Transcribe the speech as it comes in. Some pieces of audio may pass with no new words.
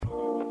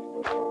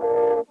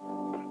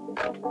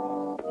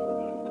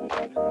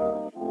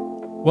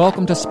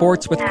Welcome to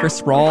Sports with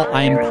Chris Rawl.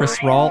 I am Chris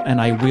Rawl,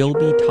 and I will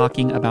be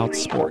talking about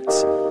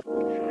sports.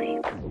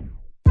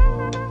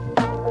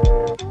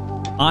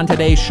 On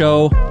today's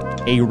show,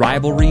 a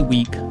rivalry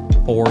week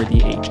for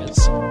the ages.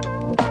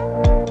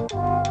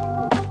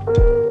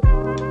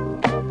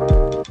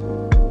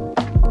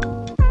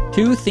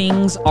 Two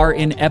things are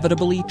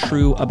inevitably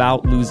true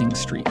about losing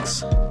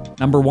streaks.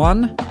 Number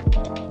one,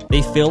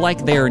 they feel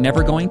like they are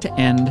never going to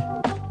end.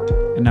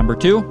 And number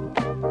two,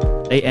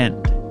 they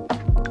end.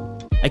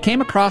 I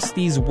came across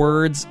these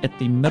words at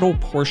the middle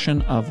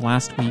portion of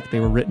last week. They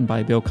were written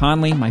by Bill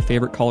Connelly, my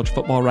favorite college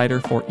football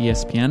writer for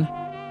ESPN.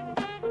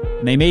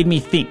 And they made me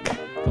think,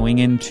 going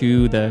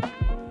into the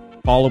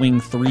following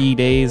 3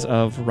 days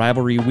of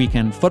rivalry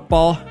weekend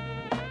football,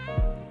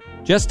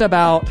 just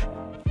about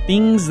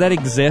things that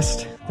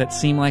exist that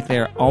seem like they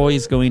are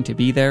always going to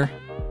be there,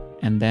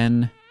 and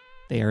then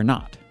they are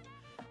not.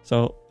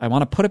 So I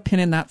want to put a pin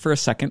in that for a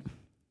second,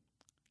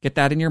 get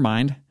that in your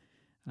mind.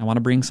 I want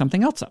to bring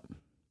something else up.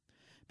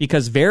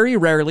 Because very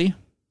rarely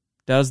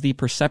does the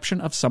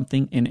perception of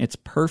something in its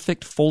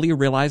perfect, fully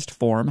realized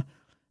form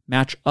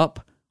match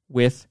up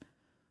with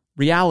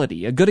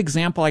reality. A good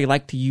example I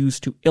like to use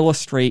to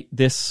illustrate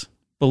this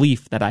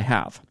belief that I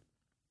have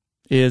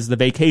is the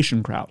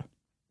vacation crowd.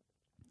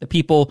 The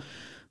people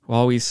who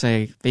always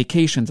say,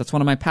 vacations, that's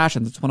one of my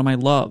passions, it's one of my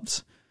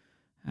loves.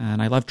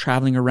 And I love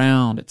traveling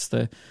around. It's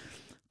the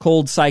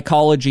cold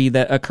psychology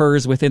that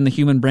occurs within the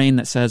human brain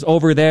that says,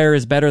 over there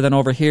is better than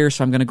over here,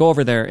 so I'm going to go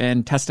over there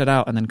and test it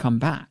out and then come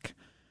back.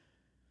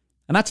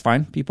 And that's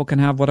fine. People can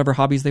have whatever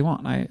hobbies they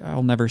want.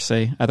 I'll never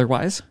say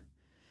otherwise.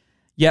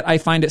 Yet I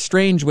find it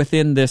strange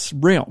within this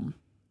realm.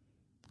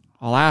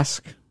 I'll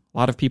ask a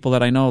lot of people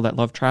that I know that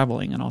love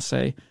traveling, and I'll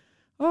say,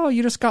 oh,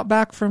 you just got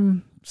back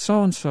from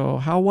so-and-so.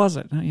 How was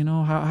it? You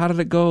know, how did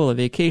it go? The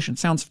vacation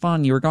sounds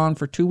fun. You were gone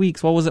for 2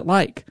 weeks. What was it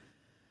like?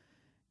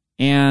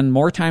 And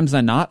more times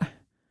than not,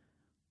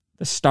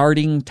 the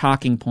starting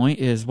talking point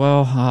is, it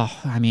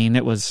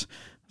was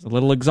a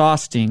little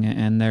exhausting,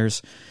 and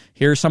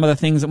here's some of the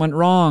things that went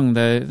wrong.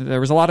 There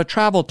was a lot of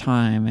travel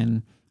time,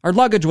 and our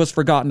luggage was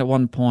forgotten at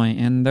one point,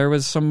 and there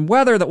was some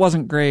weather that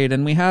wasn't great,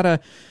 and we had a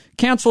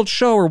canceled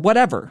show or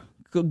whatever.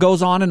 It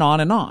goes on and on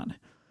and on.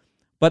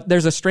 But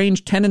there's a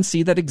strange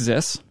tendency that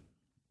exists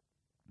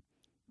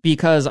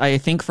because I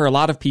think for a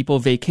lot of people,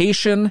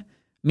 vacation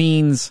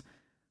means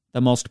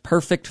the most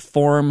perfect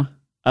form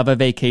of a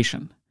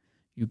vacation.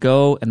 You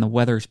go and the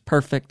weather's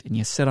perfect and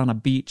you sit on a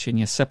beach and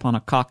you sip on a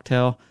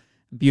cocktail.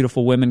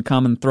 Beautiful women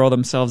come and throw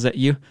themselves at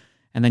you.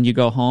 And then you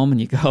go home and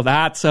you go,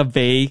 that's a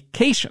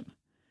vacation.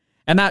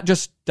 And that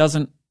just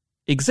doesn't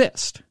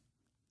exist.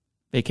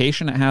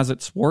 Vacation, it has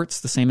its warts,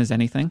 the same as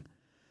anything.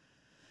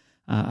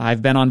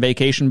 I've been on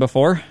vacation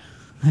before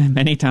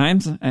many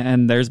times,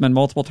 and there's been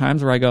multiple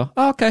times where I go,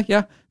 oh, okay,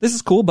 yeah, this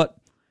is cool, but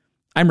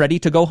I'm ready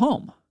to go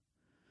home.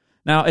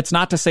 Now, it's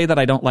not to say that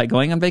I don't like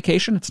going on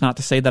vacation. It's not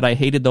to say that I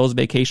hated those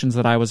vacations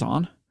that I was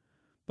on.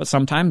 But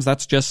sometimes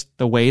that's just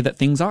the way that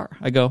things are.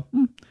 I go,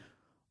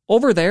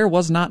 over there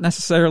was not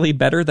necessarily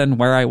better than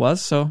where I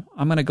was, so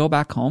I'm going to go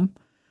back home.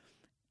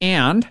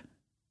 And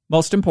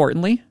most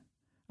importantly,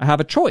 I have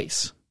a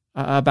choice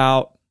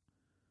about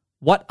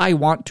what I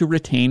want to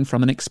retain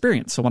from an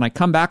experience. So when I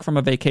come back from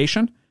a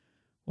vacation,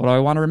 what do I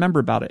want to remember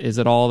about it? Is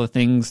it all the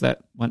things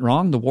that went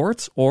wrong, the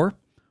warts, or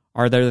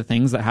are there the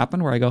things that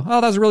happen where I go,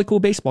 oh, that was a really cool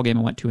baseball game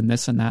I went to, and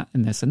this and that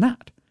and this and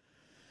that?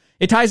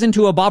 It ties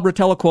into a Bob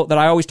Rotella quote that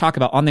I always talk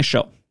about on this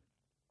show.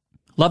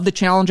 Love the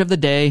challenge of the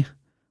day,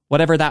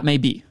 whatever that may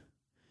be.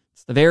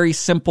 It's the very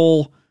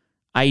simple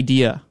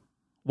idea.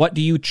 What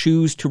do you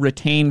choose to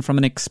retain from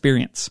an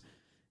experience?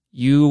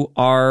 You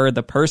are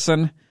the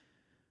person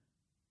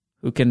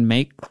who can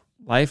make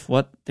life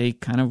what they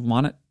kind of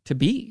want it to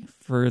be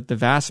for the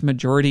vast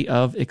majority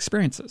of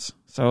experiences.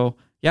 So,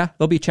 yeah,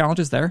 there'll be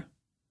challenges there.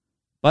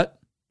 But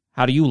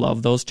how do you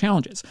love those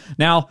challenges?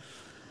 Now,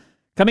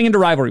 coming into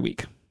rivalry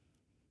week,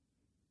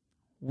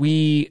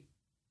 we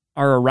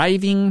are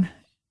arriving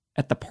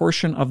at the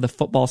portion of the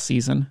football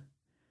season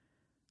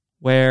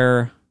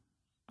where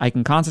I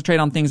can concentrate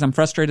on things I'm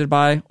frustrated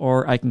by,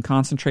 or I can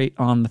concentrate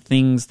on the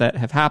things that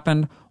have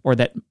happened or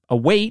that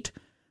await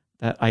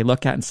that I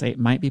look at and say, it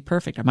might be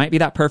perfect. It might be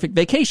that perfect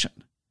vacation,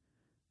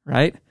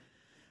 right?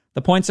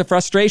 The points of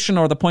frustration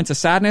or the points of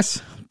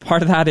sadness,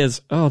 part of that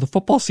is, the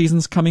football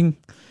season's coming.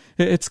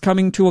 It's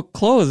coming to a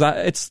close.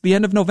 It's the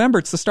end of November.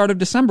 It's the start of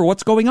December.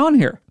 What's going on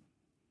here?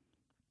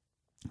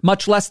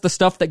 Much less the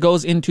stuff that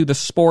goes into the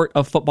sport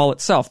of football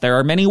itself. There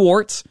are many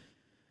warts.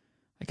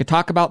 I could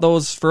talk about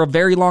those for a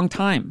very long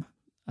time.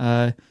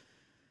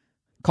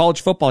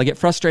 College football, I get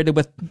frustrated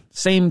with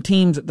same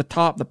teams at the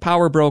top, the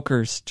power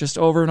brokers, just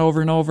over and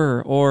over and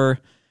over. Or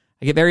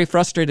I get very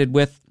frustrated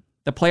with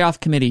the playoff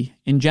committee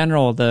in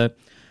general, the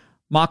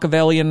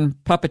Machiavellian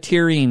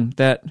puppeteering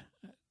that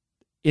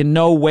in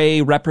no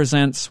way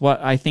represents what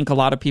I think a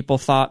lot of people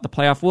thought the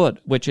playoff would,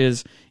 which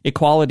is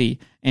equality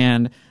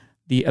and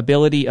the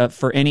ability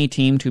for any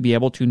team to be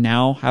able to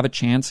now have a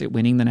chance at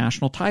winning the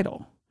national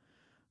title.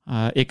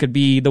 It could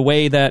be the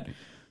way that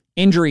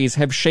injuries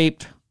have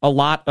shaped a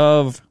lot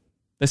of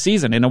the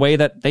season in a way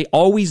that they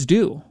always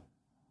do,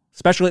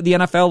 especially at the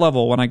NFL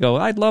level. When I go,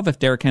 I'd love if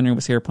Derrick Henry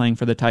was here playing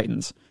for the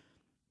Titans,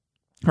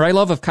 or I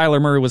love if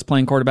Kyler Murray was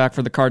playing quarterback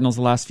for the Cardinals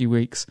the last few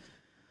weeks,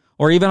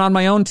 or even on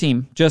my own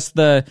team, just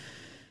the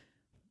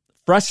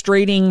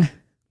frustrating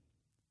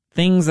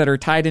things that are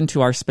tied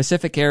into our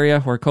specific area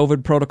where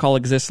COVID protocol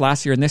exists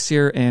last year and this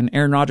year, and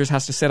Aaron Rodgers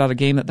has to sit out a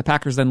game that the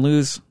Packers then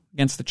lose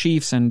against the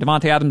Chiefs, and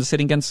Devontae Adams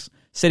is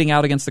sitting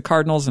out against the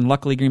Cardinals, and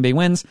luckily Green Bay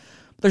wins.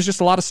 But there's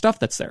just a lot of stuff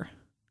that's there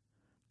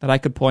that I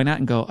could point at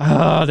and go,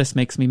 oh, this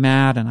makes me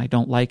mad, and I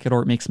don't like it,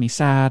 or it makes me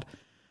sad.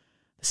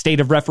 The state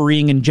of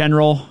refereeing in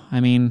general,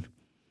 I mean,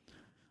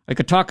 I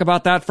could talk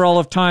about that for all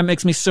of time. It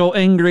makes me so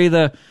angry.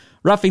 The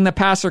roughing the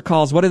passer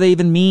calls, what do they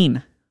even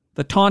mean?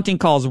 The taunting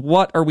calls,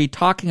 what are we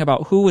talking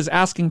about? Who is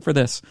asking for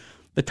this?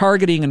 The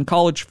targeting in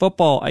college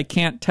football, I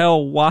can't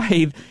tell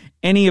why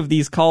any of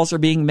these calls are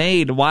being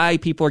made, why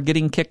people are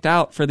getting kicked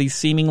out for these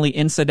seemingly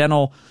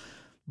incidental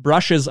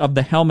brushes of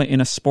the helmet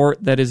in a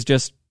sport that is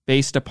just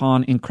based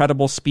upon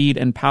incredible speed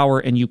and power,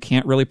 and you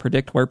can't really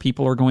predict where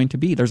people are going to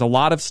be. There's a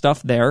lot of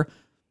stuff there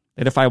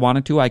that if I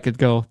wanted to, I could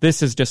go,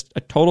 this is just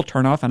a total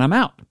turnoff, and I'm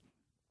out.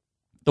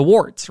 The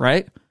wards,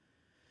 right?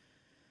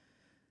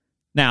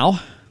 Now,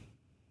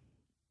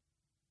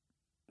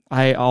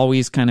 I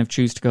always kind of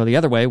choose to go the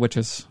other way, which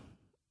is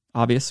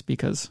obvious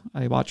because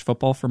I watch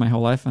football for my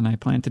whole life and I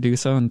plan to do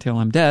so until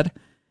I'm dead,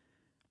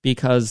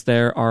 because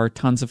there are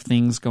tons of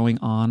things going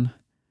on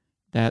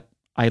that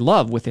I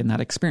love within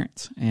that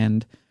experience.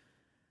 And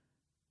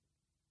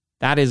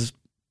that is,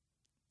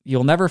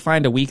 you'll never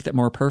find a week that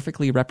more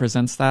perfectly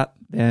represents that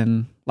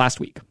than last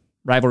week,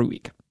 rivalry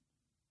week.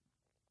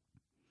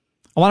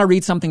 I want to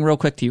read something real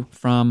quick to you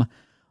from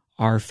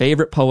our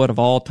favorite poet of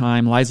all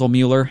time, Liesl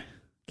Mueller.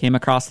 Came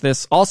across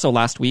this also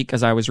last week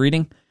as I was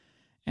reading,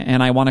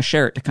 and I want to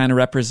share it to kind of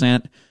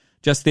represent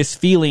just this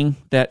feeling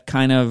that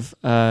kind of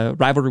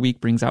rivalry week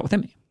brings out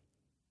within me.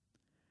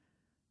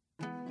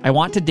 I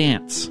want to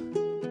dance,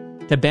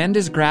 to bend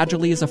as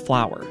gradually as a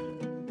flower,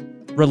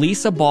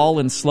 release a ball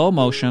in slow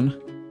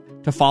motion,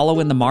 to follow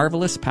in the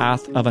marvelous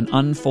path of an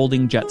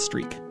unfolding jet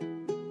streak.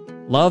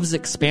 Love's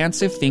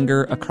expansive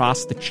finger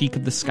across the cheek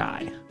of the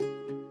sky.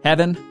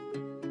 Heaven,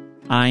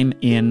 I'm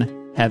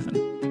in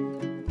heaven.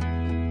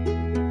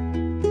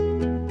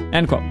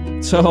 End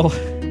quote. So,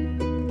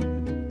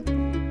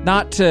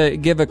 not to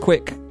give a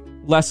quick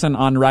lesson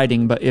on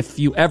writing, but if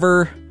you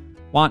ever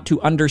want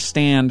to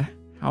understand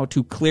how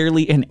to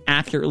clearly and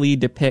accurately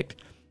depict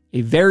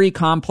a very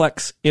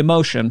complex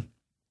emotion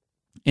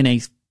in a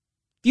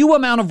few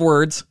amount of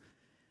words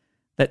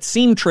that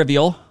seem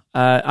trivial,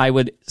 I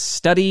would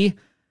study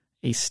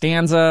a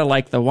stanza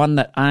like the one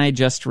that I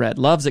just read.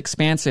 Love's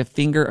expansive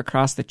finger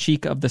across the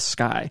cheek of the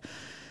sky.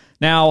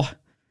 Now,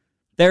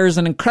 there's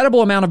an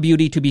incredible amount of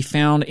beauty to be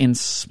found in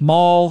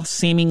small,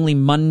 seemingly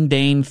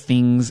mundane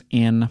things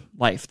in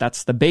life.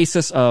 That's the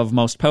basis of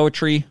most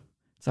poetry.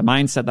 It's a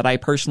mindset that I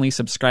personally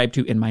subscribe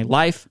to in my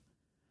life.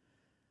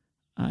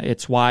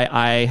 It's why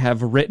I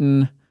have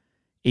written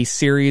a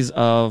series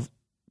of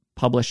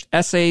published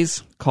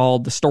essays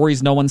called The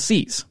Stories No One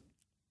Sees,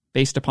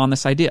 based upon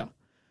this idea.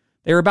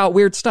 They were about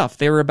weird stuff.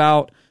 They were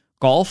about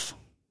golf,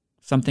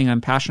 something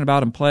I'm passionate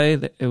about and play.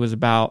 It was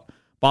about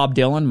Bob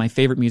Dylan, my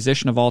favorite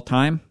musician of all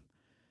time.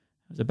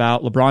 It was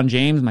about LeBron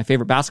James, my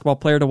favorite basketball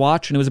player to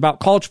watch. And it was about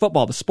college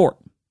football, the sport.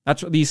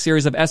 That's what these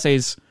series of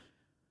essays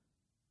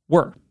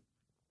were.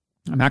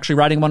 I'm actually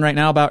writing one right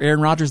now about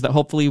Aaron Rodgers that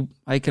hopefully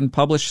I can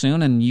publish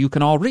soon and you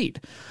can all read.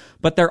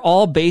 But they're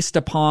all based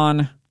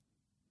upon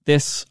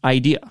this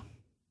idea.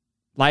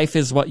 Life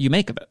is what you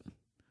make of it.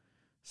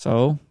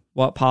 So,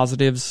 what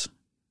positives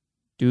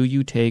do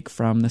you take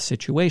from the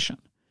situation?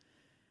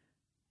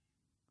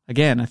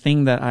 Again, a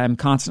thing that I'm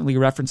constantly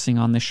referencing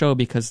on this show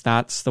because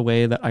that's the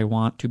way that I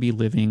want to be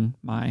living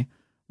my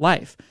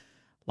life.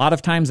 A lot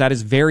of times that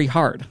is very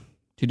hard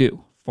to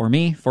do for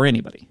me, for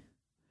anybody.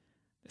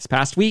 This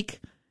past week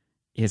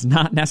is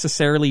not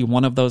necessarily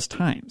one of those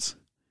times.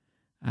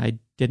 I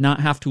did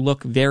not have to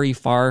look very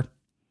far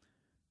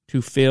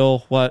to feel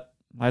what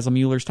Liesl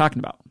Mueller's talking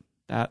about.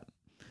 That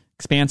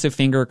expansive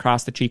finger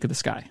across the cheek of the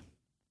sky.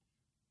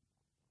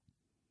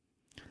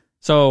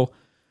 So,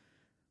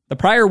 the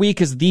prior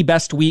week is the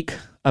best week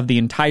of the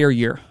entire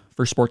year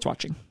for sports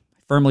watching.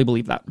 I firmly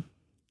believe that.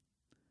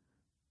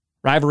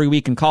 Rivalry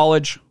week in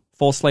college,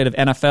 full slate of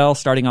NFL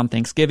starting on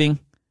Thanksgiving.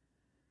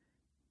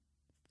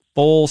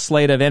 Full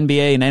slate of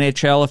NBA and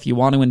NHL if you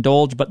want to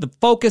indulge, but the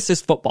focus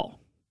is football.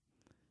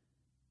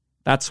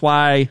 That's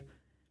why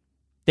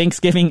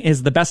Thanksgiving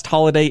is the best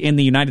holiday in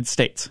the United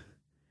States,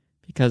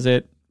 because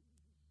it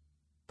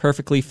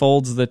perfectly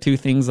folds the two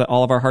things that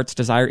all of our hearts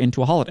desire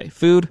into a holiday.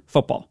 Food,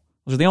 football.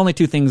 Those are the only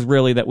two things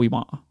really that we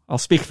want. I'll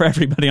speak for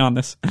everybody on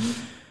this.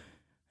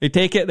 They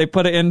take it, they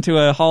put it into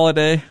a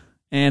holiday,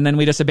 and then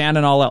we just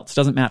abandon all else.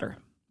 Doesn't matter.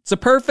 It's a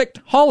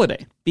perfect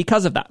holiday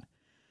because of that.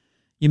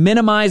 You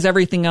minimize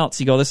everything else.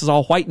 You go, this is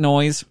all white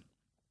noise.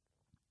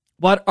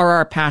 What are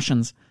our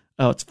passions?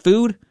 Oh, it's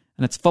food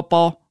and it's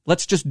football.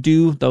 Let's just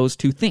do those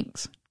two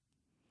things.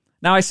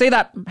 Now, I say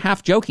that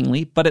half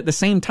jokingly, but at the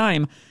same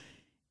time,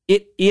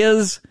 it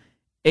is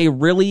a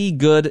really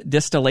good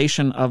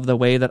distillation of the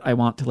way that I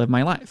want to live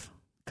my life.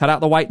 Cut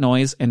out the white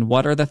noise, and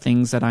what are the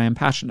things that I am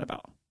passionate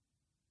about?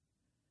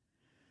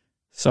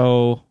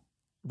 So,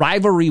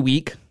 rivalry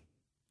week,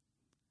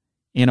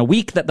 in a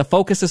week that the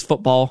focus is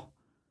football,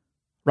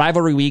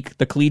 rivalry week,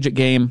 the collegiate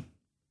game,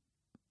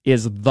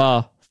 is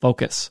the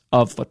focus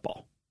of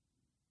football.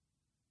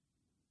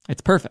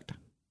 It's perfect.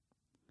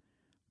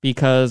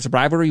 Because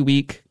rivalry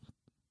week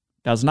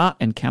does not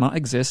and cannot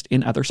exist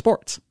in other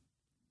sports.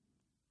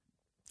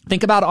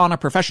 Think about it on a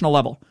professional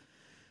level.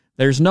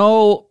 There's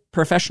no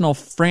professional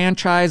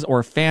franchise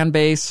or fan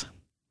base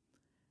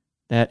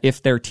that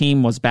if their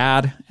team was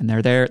bad and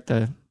they're there at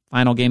the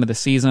final game of the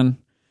season,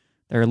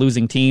 they're a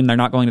losing team, they're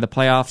not going to the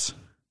playoffs.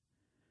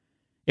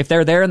 If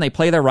they're there and they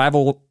play their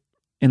rival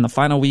in the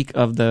final week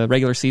of the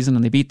regular season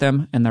and they beat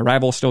them and their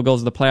rival still goes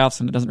to the playoffs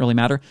and it doesn't really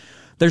matter,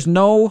 there's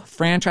no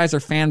franchise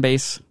or fan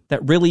base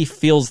that really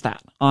feels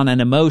that on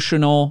an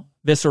emotional,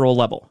 visceral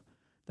level.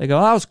 They go,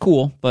 oh, that was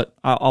cool, but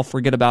I'll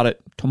forget about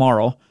it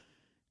tomorrow.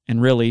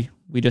 And really,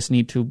 we just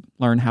need to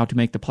learn how to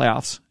make the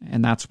playoffs.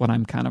 And that's what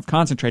I'm kind of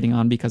concentrating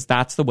on because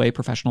that's the way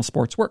professional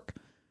sports work.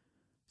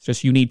 It's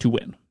just you need to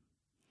win.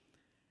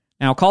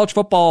 Now, college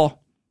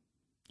football,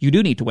 you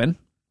do need to win,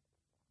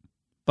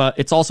 but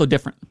it's also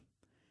different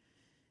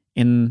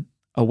in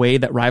a way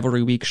that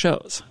rivalry week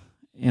shows,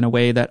 in a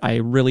way that I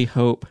really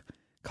hope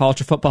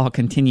college football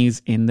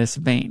continues in this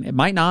vein. It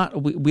might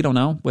not, we don't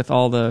know, with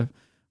all the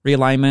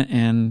realignment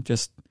and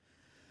just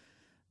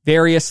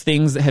various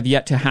things that have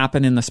yet to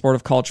happen in the sport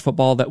of college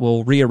football that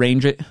will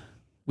rearrange it.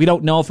 We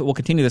don't know if it will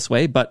continue this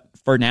way, but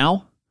for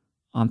now,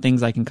 on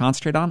things I can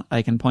concentrate on,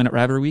 I can point at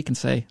rivalry week and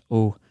say,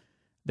 oh,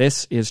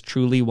 this is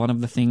truly one of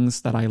the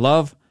things that I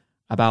love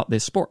about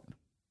this sport.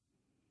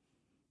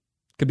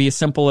 Could be as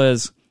simple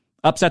as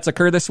upsets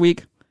occur this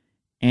week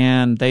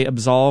and they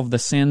absolve the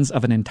sins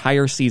of an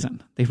entire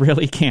season. They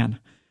really can.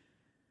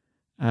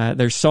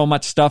 There's so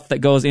much stuff that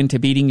goes into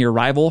beating your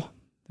rival.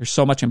 There's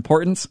so much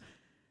importance.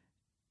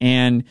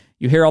 And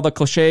you hear all the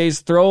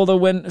cliches, throw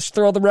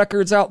the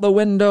records out the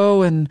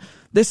window, and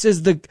this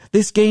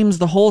game's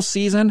the whole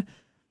season.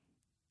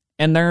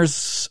 And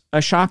there's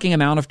a shocking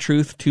amount of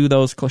truth to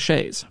those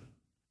cliches.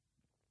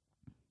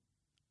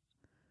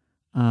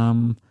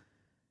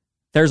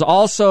 There's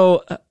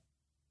also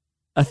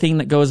a thing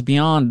that goes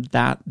beyond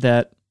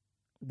that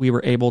we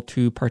were able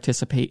to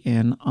participate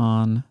in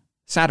on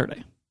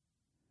Saturday.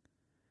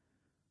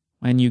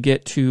 When you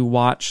get to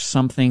watch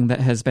something that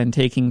has been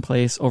taking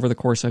place over the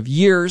course of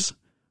years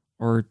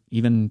or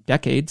even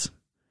decades,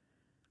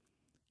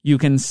 you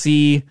can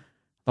see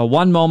the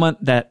one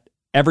moment that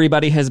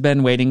everybody has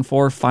been waiting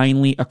for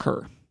finally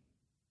occur.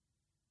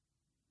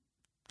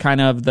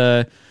 Kind of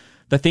the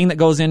thing that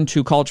goes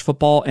into college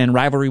football and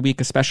rivalry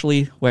week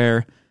especially,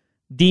 where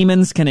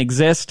demons can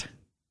exist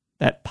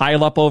that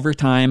pile up over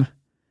time,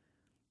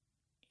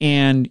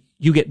 and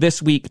you get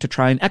this week to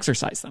try and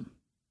exercise them.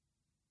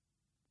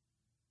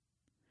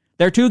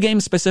 There are two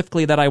games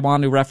specifically that I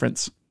want to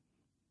reference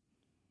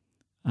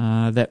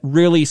that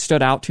really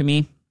stood out to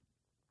me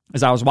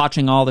as I was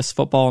watching all this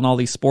football and all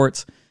these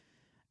sports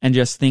and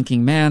just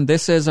thinking, man,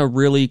 this is a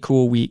really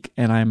cool week,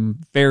 and I'm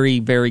very,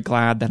 very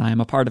glad that I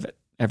am a part of it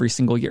every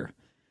single year.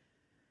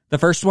 The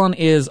first one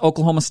is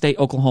Oklahoma State,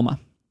 Oklahoma.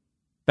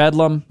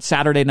 Bedlam,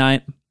 Saturday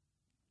night.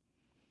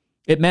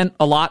 It meant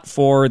a lot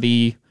for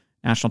the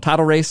national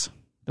title race.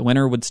 The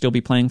winner would still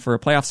be playing for a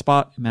playoff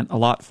spot. It meant a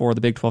lot for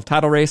the Big 12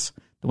 title race.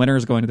 The winner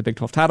is going to the Big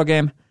 12 title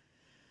game.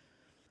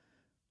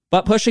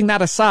 But pushing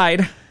that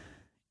aside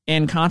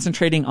and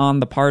concentrating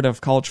on the part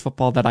of college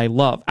football that I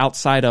love,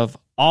 outside of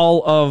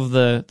all of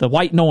the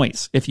white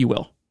noise, if you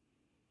will,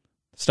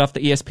 stuff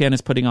that ESPN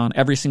is putting on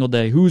every single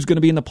day, who's going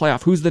to be in the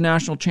playoff, who's the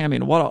national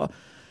champion,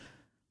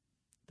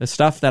 the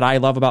stuff that I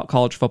love about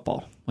college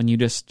football, when you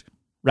just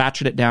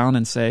ratchet it down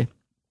and say,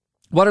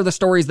 what are the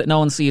stories that no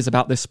one sees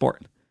about this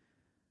sport?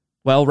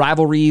 Well,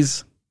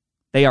 rivalries,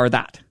 they are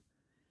that.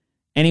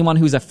 Anyone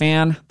who's a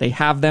fan, they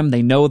have them,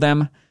 they know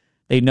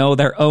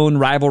their own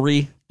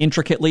rivalry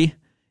intricately,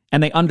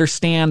 and they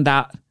understand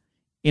that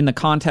in the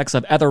context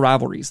of other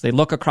rivalries. They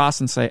look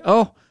across and say,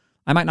 oh,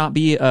 I might not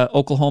be an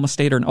Oklahoma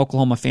State or an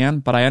Oklahoma fan,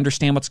 but I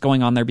understand what's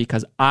going on there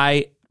because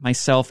I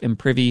myself am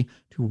privy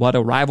to what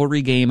a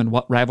rivalry game and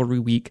what rivalry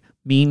week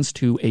means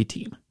to a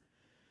team.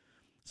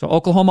 So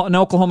Oklahoma and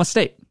Oklahoma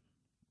State.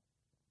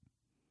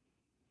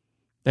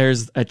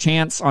 There's a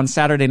chance on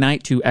Saturday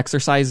night to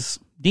exercise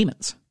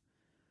demons.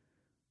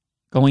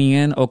 Going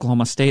in,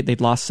 Oklahoma State,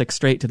 they'd lost 6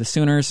 straight to the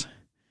Sooners.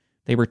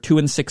 They were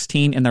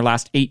 2-16 in their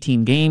last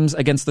 18 games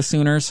against the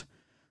Sooners.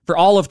 For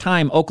all of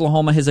time,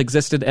 Oklahoma has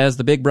existed as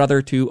the big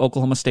brother to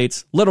Oklahoma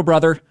State's little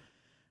brother.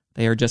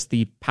 They are just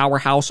the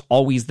powerhouse,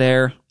 always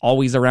there,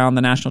 always around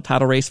the national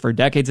title race for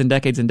decades and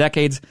decades and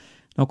decades.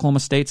 And Oklahoma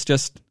State's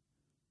just,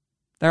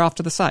 they're off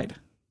to the side.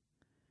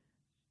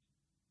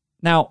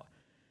 Now,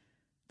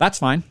 that's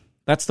fine.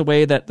 That's the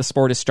way that the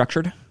sport is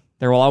structured.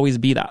 There will always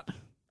be that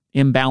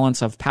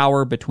imbalance of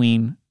power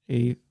between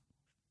a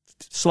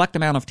select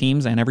amount of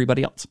teams and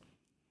everybody else.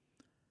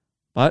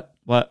 But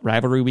what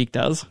Rivalry Week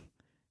does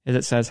is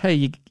it says,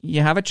 hey,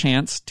 you have a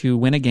chance to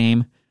win a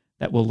game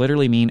that will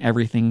literally mean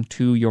everything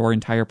to your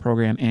entire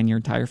program and your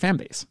entire fan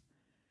base.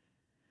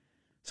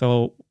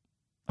 So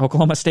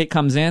Oklahoma State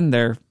comes in,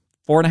 they're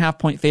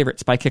 4.5-point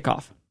favorites by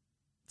kickoff.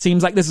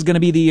 Seems like this is going to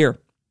be the year.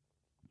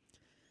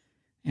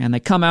 And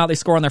they come out, they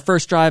score on their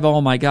first drive.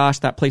 Oh my gosh,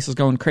 that place is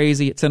going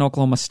crazy. It's in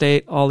Oklahoma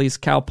State. All these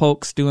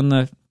cowpokes doing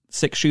the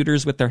 6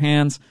 shooters with their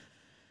hands.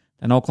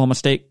 Then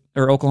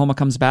Oklahoma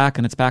comes back,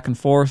 and it's back and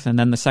forth. And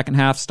then the second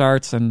half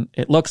starts, and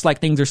it looks like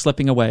things are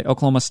slipping away.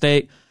 Oklahoma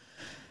State,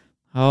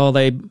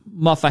 they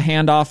muff a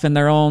handoff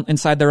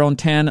inside their own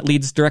 10. It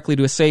leads directly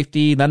to a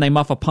safety. Then they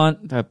muff a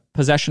punt, a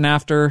possession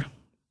after.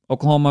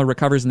 Oklahoma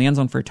recovers in the end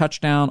zone for a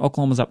touchdown.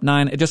 Oklahoma's up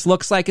 9. It just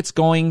looks like it's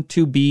going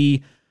to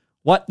be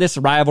what this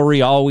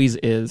rivalry always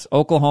is.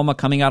 Oklahoma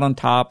coming out on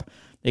top.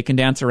 They can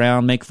dance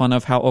around, make fun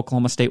of how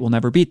Oklahoma State will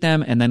never beat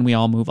them, and then we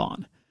all move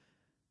on.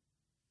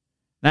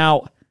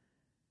 Now,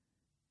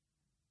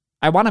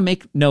 I want to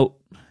make note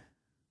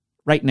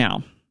right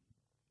now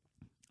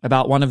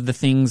about one of the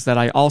things that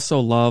I also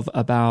love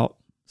about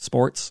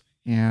sports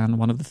and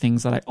one of the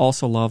things that I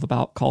also love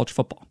about college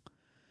football.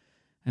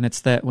 And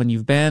it's that when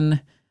you've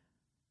been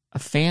a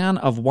fan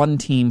of one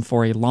team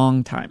for a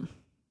long time,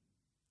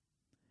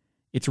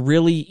 it's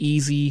really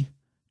easy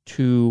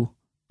to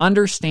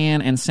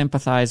understand and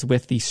sympathize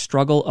with the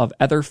struggle of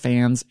other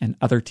fans and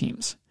other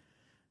teams.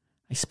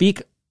 I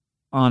speak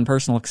on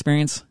personal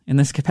experience in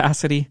this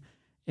capacity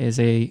as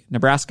a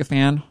Nebraska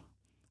fan,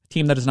 a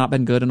team that has not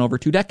been good in over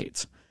 2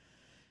 decades.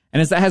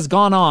 And as that has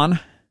gone on,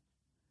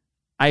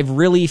 I've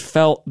really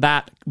felt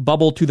that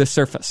bubble to the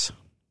surface.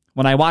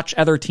 When I watch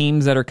other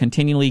teams that are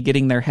continually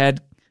getting their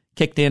head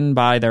kicked in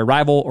by their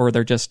rival, or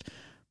they're just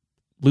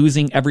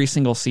losing every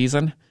single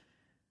season,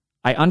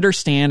 I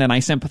understand and I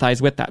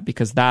sympathize with that,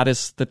 because that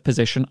is the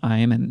position I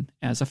am in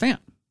as a fan.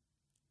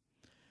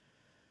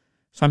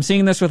 So I'm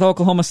seeing this with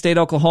Oklahoma State,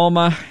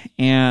 Oklahoma,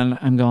 and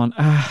I'm going,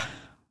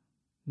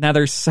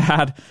 another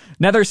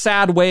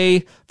sad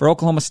way for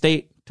Oklahoma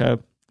State to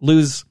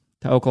lose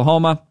to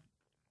Oklahoma.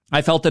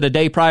 I felt it a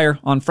day prior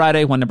on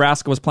Friday when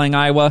Nebraska was playing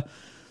Iowa,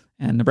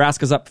 and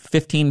Nebraska's up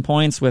 15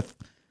 points with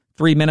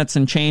 3 minutes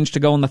and change to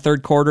go in the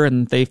third quarter,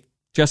 and they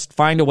just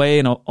find a way,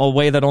 in a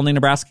way that only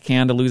Nebraska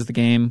can, to lose the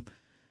game.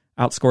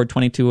 Outscored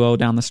 22-0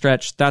 down the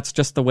stretch. That's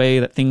just the way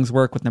that things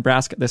work with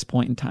Nebraska at this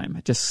point in time.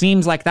 It just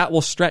seems like that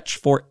will stretch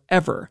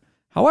forever.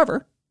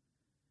 However,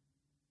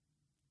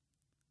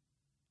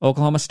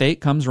 Oklahoma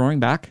State comes roaring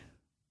back,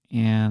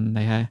 and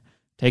they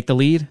take the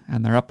lead,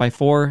 and they're up by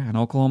 4, and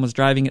Oklahoma's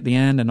driving at the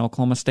end, and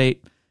Oklahoma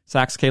State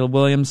sacks Caleb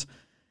Williams,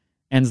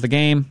 ends the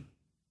game.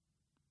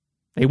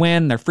 They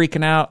win, they're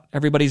freaking out,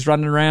 everybody's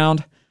running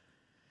around,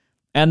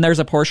 and there's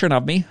a portion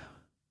of me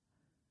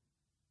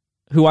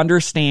who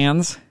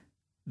understands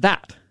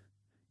that,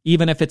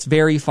 even if it's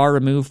very far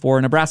removed for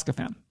a Nebraska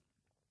fan.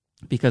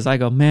 Because I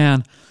go, man,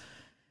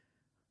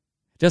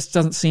 it just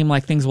doesn't seem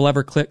like things will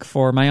ever click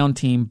for my own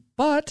team.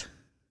 But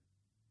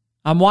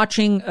I'm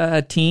watching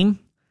a team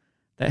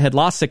that had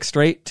lost 6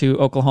 straight to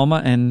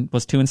Oklahoma and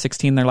was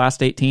 2-16 their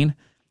last 18,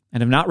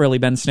 and have not really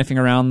been sniffing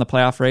around the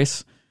playoff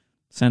race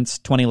since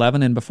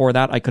 2011, and before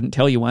that, I couldn't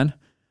tell you when.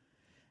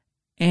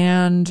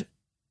 And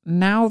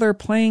now they're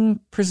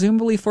playing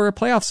presumably for a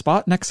playoff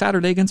spot next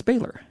Saturday against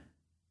Baylor.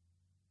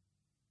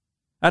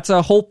 That's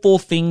a hopeful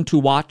thing to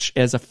watch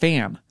as a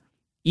fan,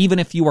 even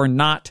if you are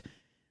not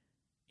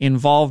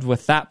involved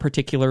with that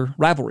particular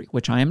rivalry,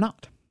 which I am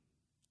not.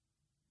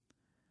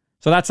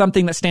 So that's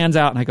something that stands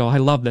out, and I go, I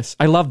love this.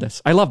 I love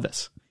this. I love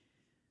this.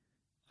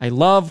 I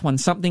love when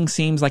something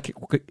seems like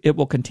it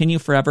will continue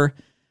forever,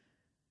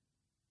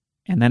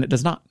 and then it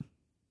does not.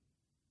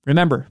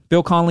 Remember,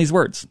 Bill Connolly's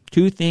words,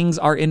 2 things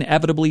are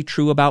inevitably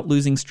true about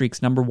losing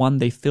streaks. Number 1,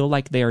 they feel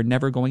like they are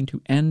never going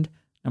to end.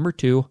 Number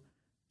 2,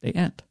 they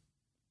end.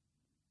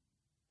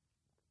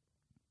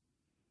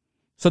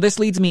 So this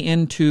leads me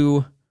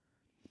into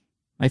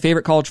my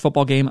favorite college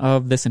football game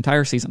of this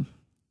entire season.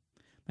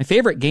 My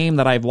favorite game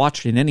that I've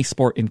watched in any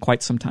sport in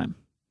quite some time.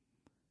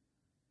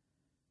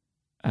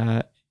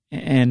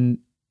 And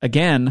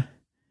again,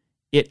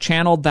 it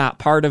channeled that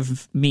part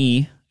of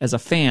me as a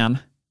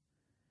fan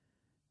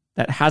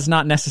that has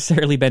not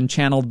necessarily been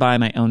channeled by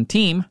my own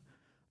team,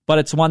 but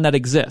it's one that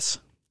exists.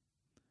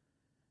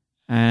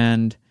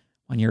 And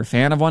when you're a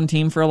fan of one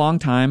team for a long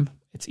time,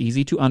 it's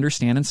easy to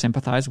understand and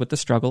sympathize with the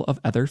struggle of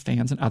other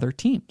fans and other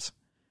teams.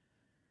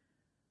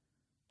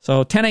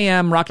 So 10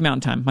 a.m. Rocky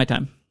Mountain time, my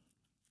time.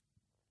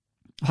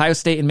 Ohio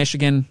State and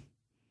Michigan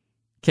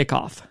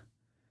kickoff.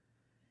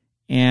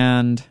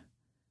 And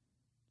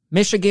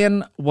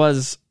Michigan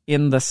was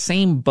in the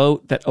same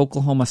boat that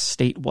Oklahoma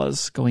State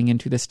was going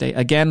into this day.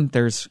 Again,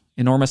 there's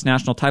enormous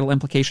national title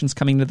implications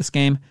coming to this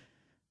game.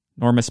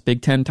 Enormous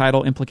Big Ten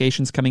title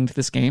implications coming to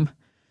this game.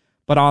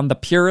 But on the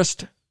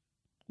purest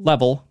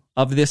level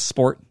of this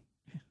sport,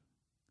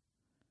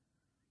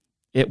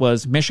 it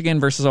was Michigan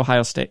versus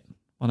Ohio State,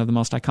 one of the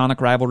most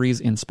iconic rivalries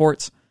in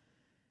sports.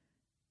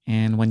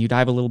 And when you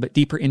dive a little bit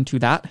deeper into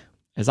that,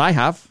 as I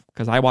have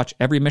because I watch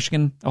every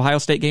Michigan-Ohio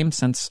State game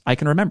since I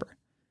can remember.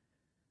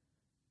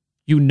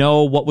 You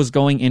know what was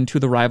going into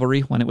the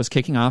rivalry when it was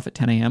kicking off at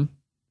 10 a.m.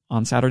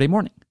 on Saturday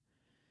morning.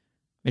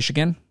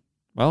 Michigan,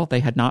 well, they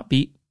had not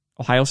beat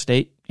Ohio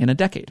State in a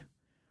decade.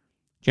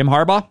 Jim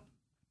Harbaugh,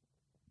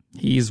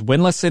 he's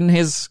winless in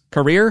his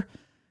career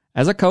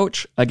as a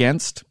coach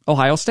against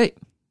Ohio State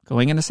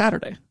going into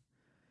Saturday.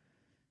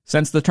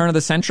 Since the turn of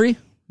the century,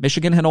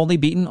 Michigan had only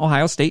beaten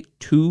Ohio State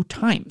 2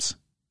 times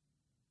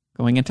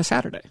going into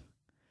Saturday.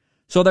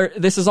 So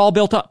this is all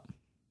built up.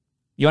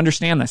 You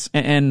understand this.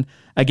 And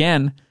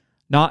again,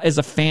 not as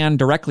a fan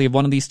directly of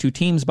one of these two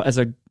teams, but as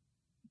a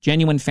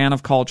genuine fan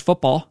of college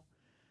football,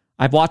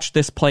 I've watched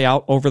this play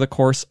out over the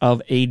course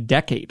of a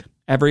decade,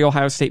 every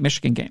Ohio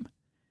State-Michigan game.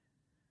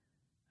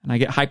 And I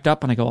get hyped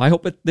up and I go, I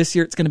hope this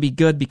year it's going to be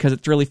good because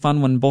it's really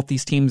fun when both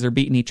these teams are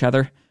beating each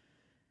other.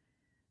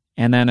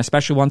 And then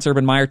especially once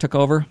Urban Meyer took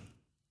over,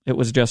 it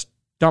was just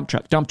dump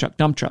truck, dump truck,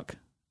 dump truck.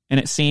 And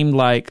it seemed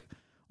like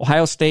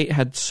Ohio State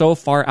had so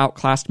far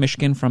outclassed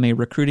Michigan from a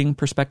recruiting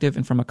perspective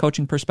and from a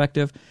coaching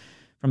perspective,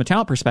 from a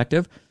talent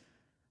perspective,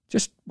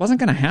 just wasn't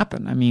going to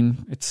happen. I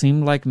mean, it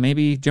seemed like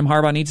maybe Jim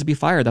Harbaugh needs to be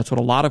fired. That's what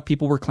a lot of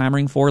people were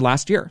clamoring for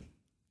last year.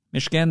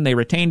 Michigan, they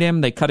retained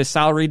him. They cut his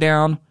salary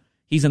down.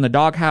 He's in the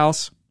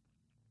doghouse.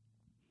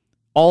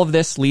 All of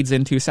this leads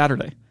into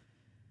Saturday.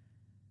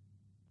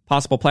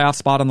 Possible playoff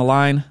spot on the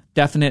line.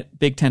 Definite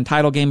Big Ten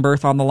title game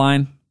berth on the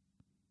line.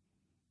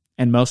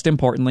 And most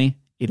importantly,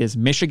 it is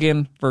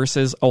Michigan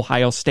versus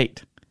Ohio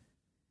State.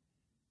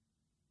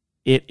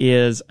 It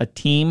is a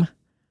team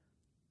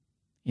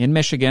in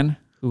Michigan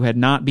who had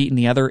not beaten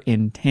the other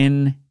in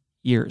 10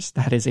 years.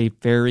 That is a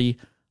very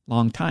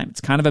long time.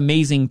 It's kind of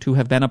amazing to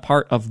have been a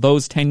part of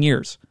those 10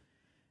 years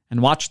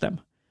and watched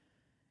them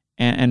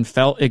and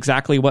felt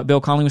exactly what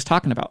Bill Connelly was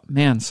talking about.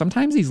 Man,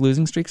 sometimes these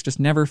losing streaks just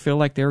never feel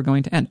like they were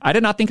going to end. I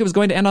did not think it was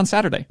going to end on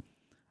Saturday.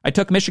 I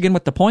took Michigan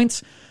with the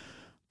points,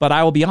 but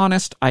I will be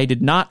honest, I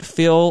did not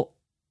feel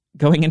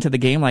going into the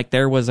game like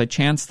there was a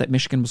chance that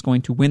Michigan was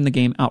going to win the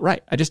game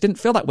outright. I just didn't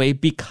feel that way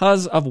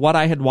because of what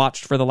I had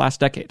watched for the last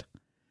decade.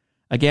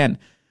 Again,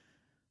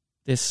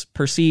 this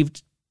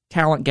perceived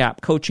talent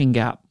gap, coaching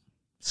gap,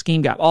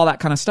 scheme gap, all that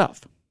kind of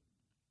stuff.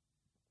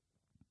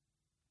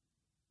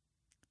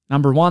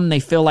 Number one, they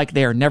feel like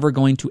they are never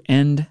going to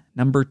end.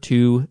 Number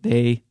two,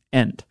 they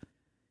end.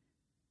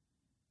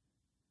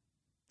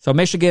 So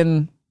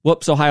Michigan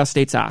whoops Ohio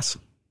State's ass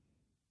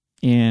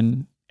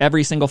in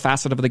every single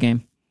facet of the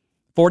game.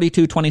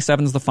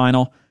 42-27 is the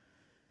final.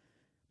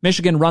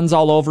 Michigan runs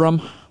all over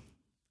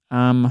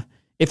them.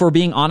 If we're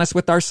being honest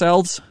with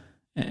ourselves,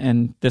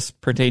 and this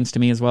pertains to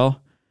me as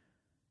well,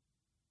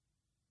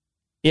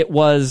 it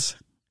was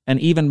an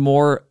even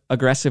more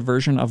aggressive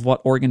version of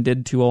what Oregon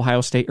did to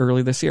Ohio State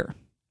early this year.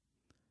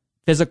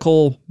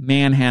 Physical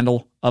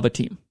manhandle of a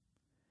team.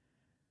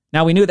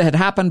 Now, we knew that had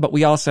happened, but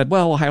we all said,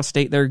 well, Ohio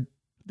State, they're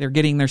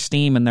getting their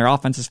steam and their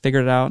offense has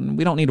figured it out, and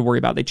we don't need to worry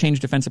about it. They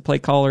changed defensive play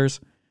callers.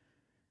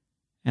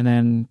 And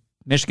then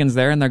Michigan's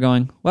there, and they're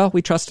going, well,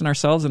 we trust in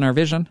ourselves and our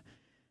vision,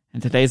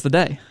 and today's the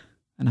day.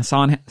 And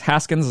Hassan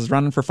Haskins is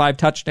running for 5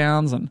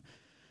 touchdowns, and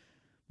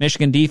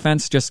Michigan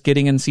defense just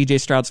getting in C.J.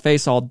 Stroud's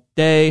face all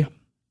day.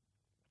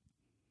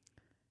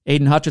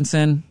 Aiden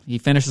Hutchinson, he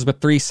finishes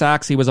with 3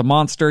 sacks. He was a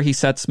monster. He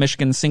sets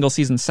Michigan's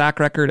single-season sack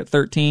record at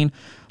 13.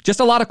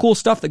 Just a lot of cool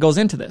stuff that goes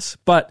into this.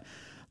 But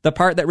the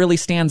part that really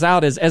stands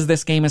out is as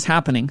this game is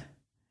happening,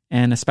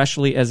 and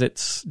especially as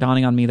it's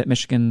dawning on me that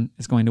Michigan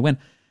is going to win,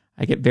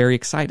 I get very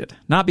excited.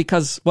 Not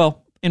because,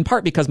 well, in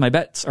part because my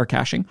bets are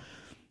cashing,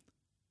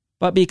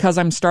 but because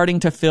I'm starting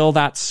to feel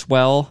that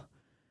swell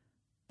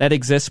that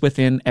exists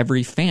within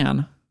every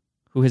fan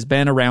who has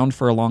been around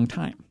for a long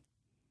time.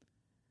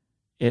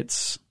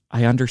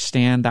 I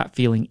understand that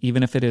feeling,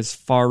 even if it is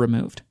far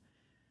removed.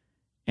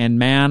 And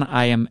man,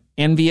 I am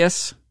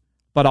envious,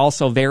 but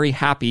also very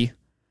happy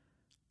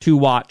to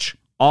watch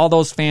all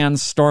those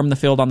fans storm the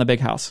field on the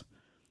Big House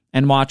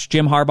and watch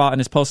Jim Harbaugh in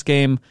his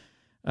post-game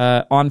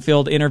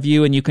on-field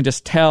interview, and you can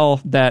just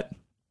tell that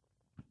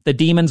the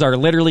demons are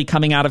literally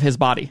coming out of his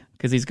body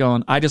because he's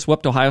going, I just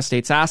whooped Ohio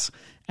State's ass,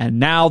 and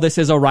now this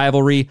is a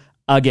rivalry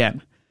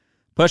again.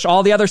 Push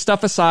all the other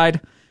stuff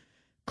aside.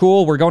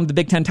 Cool, we're going to the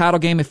Big Ten title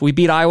game. If we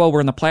beat Iowa, we're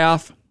in the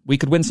playoff. We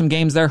could win some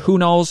games there. Who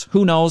knows?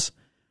 Who knows?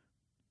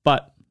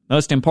 But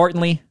most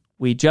importantly,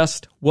 we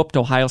just whooped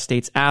Ohio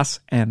State's ass,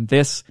 and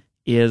this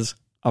is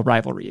a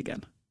rivalry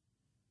again.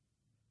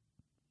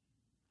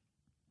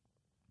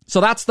 So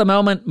that's the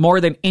moment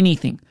more than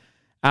anything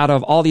out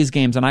of all these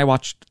games. And I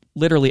watched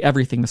literally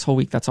everything this whole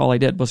week. That's all I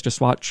did was just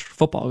watch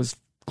football. It was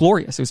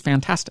glorious. It was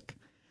fantastic.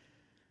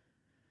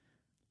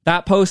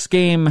 That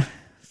post-game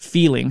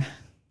feeling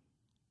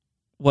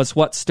was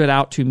what stood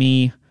out to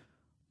me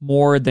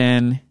more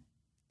than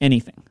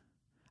anything.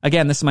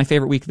 Again, this is my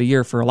favorite week of the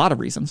year for a lot of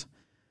reasons.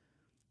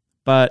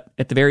 But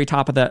at the very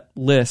top of that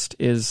list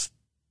is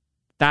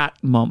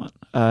that moment.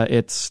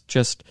 It's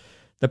just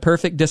the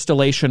perfect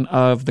distillation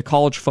of the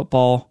college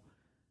football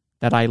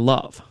that I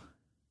love.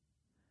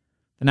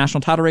 The national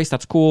title race,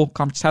 that's cool.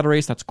 Conference title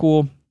race, that's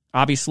cool.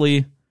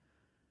 Obviously,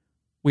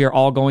 We are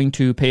all going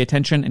to pay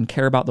attention and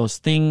care about those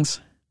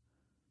things.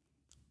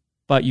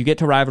 But you get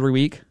to rivalry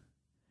week,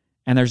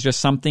 and there's just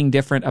something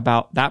different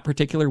about that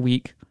particular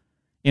week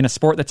in a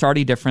sport that's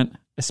already different,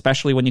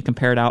 especially when you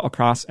compare it out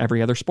across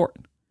every other sport.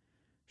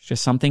 It's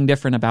just something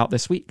different about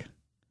this week.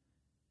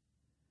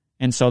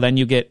 And so then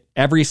you get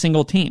every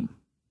single team,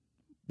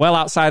 well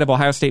outside of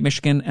Ohio State,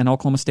 Michigan, and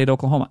Oklahoma State,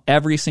 Oklahoma,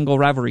 every single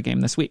rivalry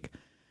game this week.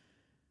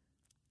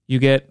 You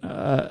get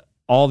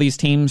all these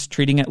teams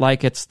treating it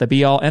like it's the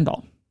be-all,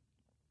 end-all.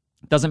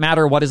 It doesn't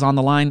matter what is on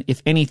the line,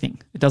 if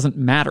anything. It doesn't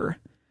matter.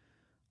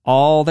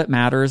 All that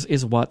matters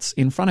is what's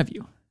in front of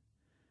you.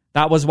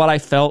 That was what I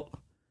felt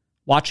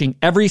watching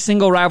every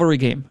single rivalry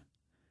game,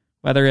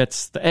 whether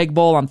it's the Egg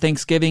Bowl on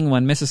Thanksgiving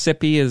when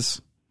Mississippi is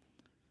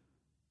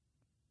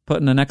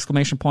putting an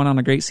exclamation point on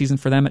a great season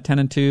for them at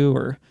 10-2,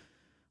 or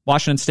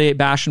Washington State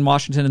bashing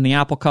Washington in the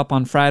Apple Cup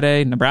on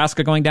Friday,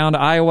 Nebraska going down to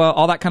Iowa,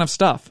 all that kind of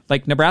stuff.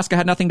 Like, Nebraska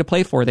had nothing to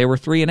play for. They were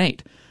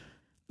 3-8.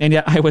 And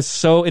yet I was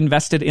so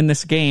invested in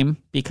this game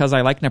because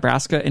I like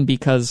Nebraska and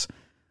because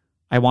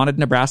I wanted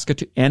Nebraska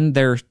to end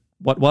their,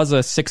 what was a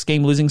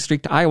 6-game losing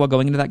streak to Iowa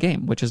going into that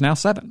game, which is now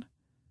 7.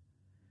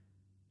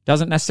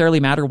 Doesn't necessarily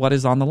matter what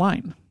is on the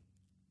line.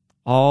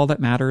 All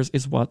that matters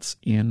is what's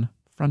in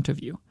front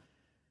of you.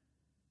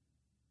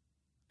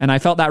 And I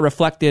felt that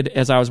reflected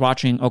as I was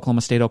watching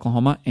Oklahoma State,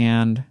 Oklahoma,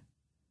 and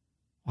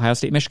Ohio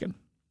State, Michigan.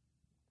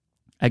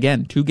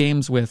 Again, 2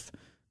 games with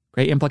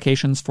great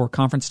implications for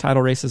conference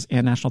title races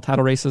and national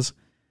title races.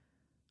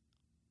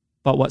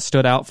 But what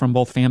stood out from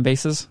both fan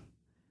bases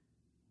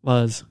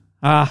was,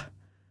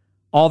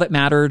 all that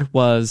mattered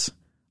was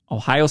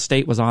Ohio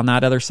State was on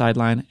that other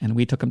sideline, and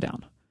we took them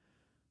down.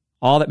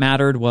 All that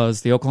mattered was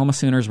the Oklahoma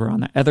Sooners were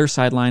on the other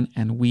sideline,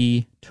 and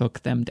we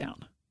took them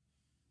down.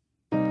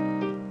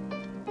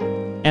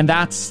 And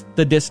that's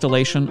the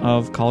distillation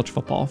of college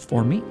football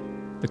for me,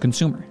 the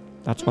consumer.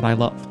 That's what I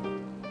love.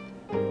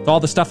 It's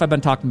all the stuff I've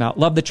been talking about.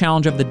 Love the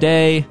challenge of the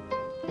day,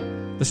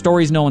 the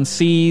stories no one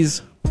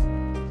sees,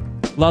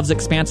 love's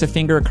expansive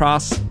finger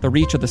across the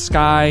reach of the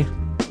sky.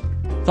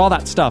 It's all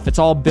that stuff. It's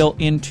all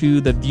built into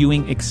the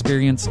viewing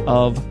experience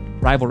of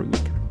rivalry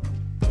week.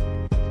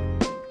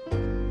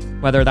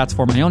 Whether that's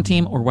for my own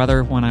team or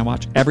whether when I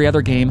watch every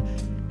other game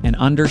and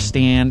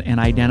understand and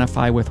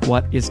identify with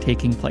what is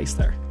taking place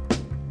there.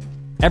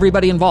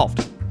 Everybody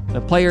involved, the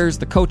players,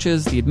 the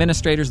coaches, the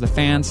administrators, the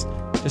fans,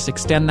 just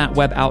extend that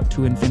web out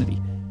to infinity.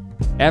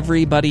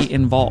 Everybody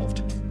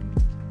involved.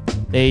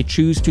 They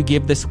choose to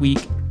give this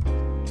week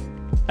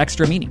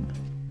extra meaning.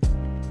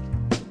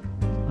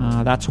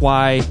 That's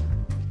why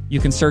you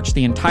can search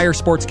the entire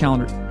sports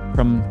calendar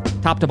from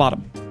top to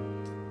bottom.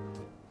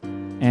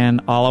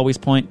 And I'll always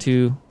point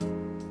to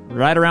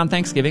right around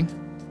Thanksgiving.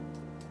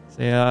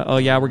 Say, oh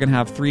yeah, we're going to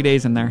have 3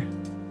 days in there.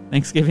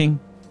 Thanksgiving,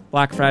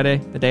 Black Friday,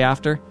 the day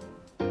after.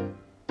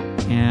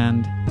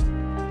 And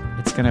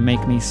it's going to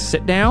make me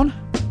sit down,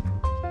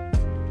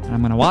 and I'm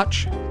going to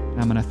watch, and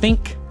I'm going to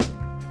think,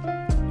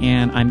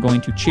 and I'm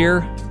going to cheer,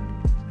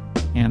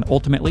 and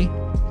ultimately,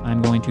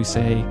 I'm going to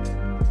say,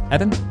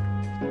 heaven,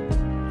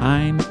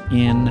 I'm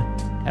in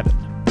heaven.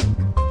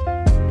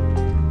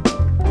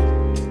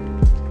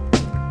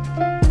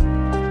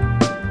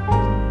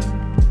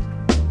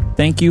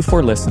 Thank you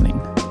for listening.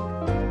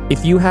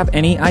 If you have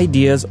any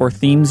ideas or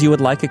themes you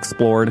would like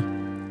explored,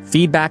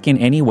 feedback in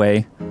any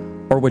way,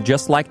 or would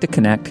just like to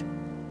connect,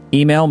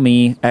 email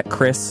me at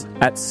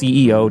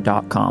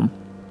chris@ceo.com.